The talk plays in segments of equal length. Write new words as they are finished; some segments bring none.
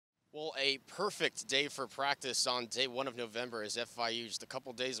Well, a perfect day for practice on day 1 of November is FIU, just a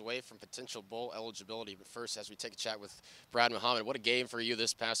couple days away from potential bowl eligibility. But first, as we take a chat with Brad Muhammad, what a game for you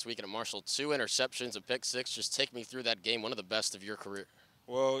this past weekend at Marshall. 2 interceptions, a pick six. Just take me through that game, one of the best of your career.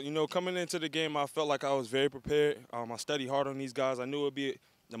 Well, coming into the game, I felt like I was very prepared. I studied hard on these guys. I knew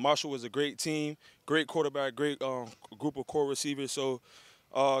the Marshall was a great team, great quarterback, great group of core receivers. So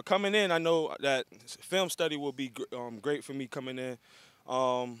coming in, I know that film study will be great for me coming in.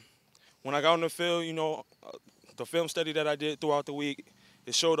 Um, when I got on the field, the film study that I did throughout the week,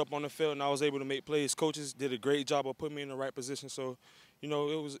 it showed up on the field, and I was able to make plays. Coaches did a great job of putting me in the right position. So, it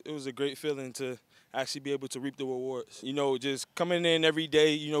was a great feeling to actually be able to reap the rewards. Just coming in every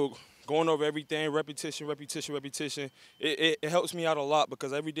day, going over everything, repetition, repetition, repetition. It helps me out a lot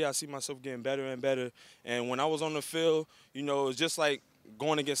because every day I see myself getting better and better. And when I was on the field, it's just like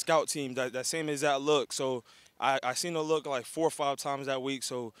going against scout teams, that same exact look. So I seen the look like 4 or 5 times that week.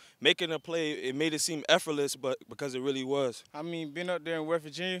 So making a play, it made it seem effortless, but because it really was. I mean, being up there in West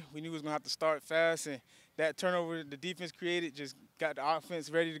Virginia, we knew we was gonna have to start fast, and that turnover the defense created just got the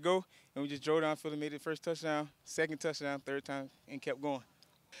offense ready to go, and we just drove downfield and made the first touchdown, second touchdown, third time, and kept going.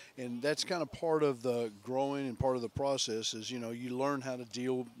 And that's kind of part of the growing and part of the process is, you learn how to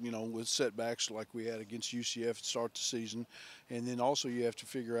deal, with setbacks like we had against UCF to start the season. And then also you have to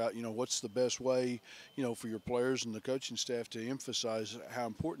figure out, what's the best way, for your players and the coaching staff to emphasize how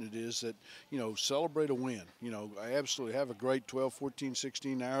important it is that, celebrate a win. I absolutely have a great 12, 14,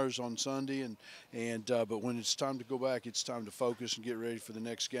 16 hours on Sunday. But when it's time to go back, it's time to focus and get ready for the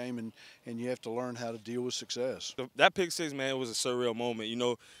next game. And you have to learn how to deal with success. That pick six, man, was a surreal moment.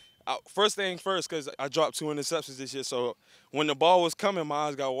 First thing first, because I dropped 2 interceptions this year. So when the ball was coming, my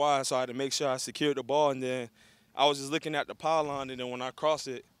eyes got wide, so I had to make sure I secured the ball. And then I was just looking at the pylon, and then when I crossed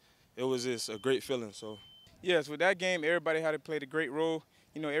it, it was just a great feeling. So, Yes, with that game, everybody had to play a great role.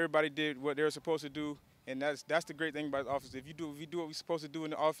 Everybody did what they were supposed to do, and that's the great thing about the offense. If you do what we're supposed to do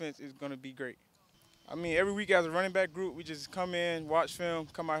in the offense, it's going to be great. I mean, every week as a running back group, we just come in, watch film,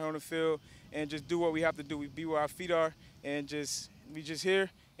 come out here on the field, and just do what we have to do. We be where our feet are, and we just here,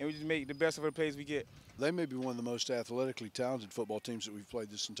 and we just make the best of the plays we get. They may be one of the most athletically talented football teams that we've played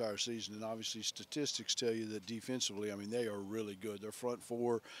this entire season, and obviously statistics tell you that defensively, I mean, they are really good. Their front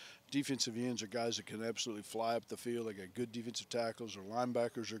four defensive ends are guys that can absolutely fly up the field. They got good defensive tackles. Their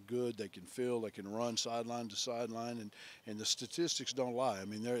linebackers are good. They can fill. They can run sideline to sideline, and the statistics don't lie. I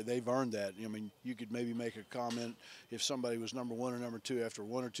mean, they've earned that. I mean, you could maybe make a comment if somebody was number 1 or number 2 after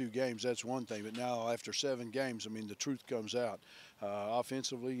 1 or 2 games. That's one thing, but now after 7 games, I mean, the truth comes out.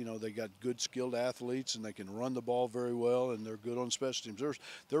 Offensively, they got good, skilled athletes, and they can run the ball very well, and they're good on special teams.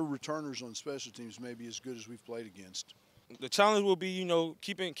 Their returners on special teams may be as good as we've played against. The challenge will be,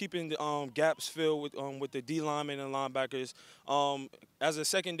 keeping the gaps filled with the D linemen and linebackers. As a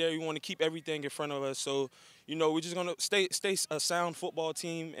secondary, we want to keep everything in front of us. So, we're just gonna stay a sound football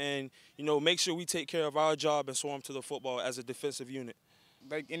team, and make sure we take care of our job and swarm to the football as a defensive unit.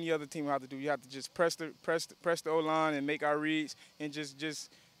 Like any other team have to do, you have to just press the O-line and make our reads, and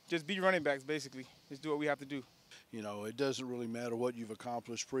just be running backs basically. Just do what we have to do. It doesn't really matter what you've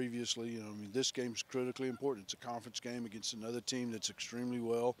accomplished previously. I mean, this game's critically important. It's a conference game against another team that's extremely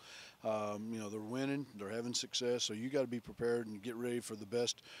well. They're winning, they're having success, so you got to be prepared and get ready for the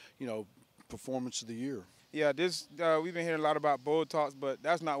best, performance of the year. Yeah, we've been hearing a lot about bowl talks, but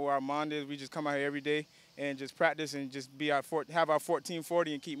that's not where our mind is. We just come out here every day and just practice and just have our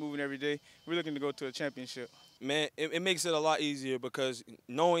 1440 and keep moving every day. We're looking to go to a championship. Man, it makes it a lot easier because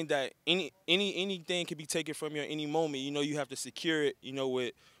knowing that anything can be taken from you at any moment, you have to secure it,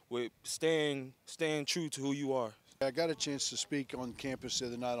 with staying true to who you are. I got a chance to speak on campus the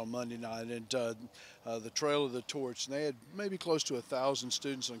other night on Monday night, and the Trail of the Torch, and they had maybe close to 1,000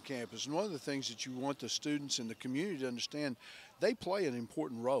 students on campus. And one of the things that you want the students and the community to understand, they play an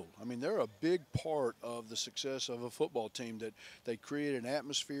important role. I mean, they're a big part of the success of a football team. That they create an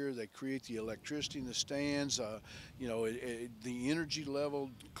atmosphere, they create the electricity in the stands. The energy level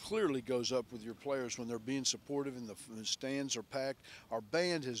clearly goes up with your players when they're being supportive and the stands are packed. Our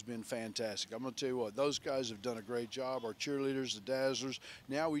band has been fantastic. I'm going to tell you what, those guys have done a great job. Our cheerleaders, the Dazzlers.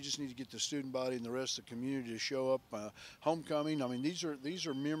 Now we just need to get the student body and the rest of the community to show up. Homecoming. I mean, these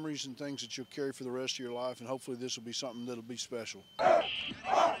are memories and things that you'll carry for the rest of your life, and hopefully this will be something that'll be special.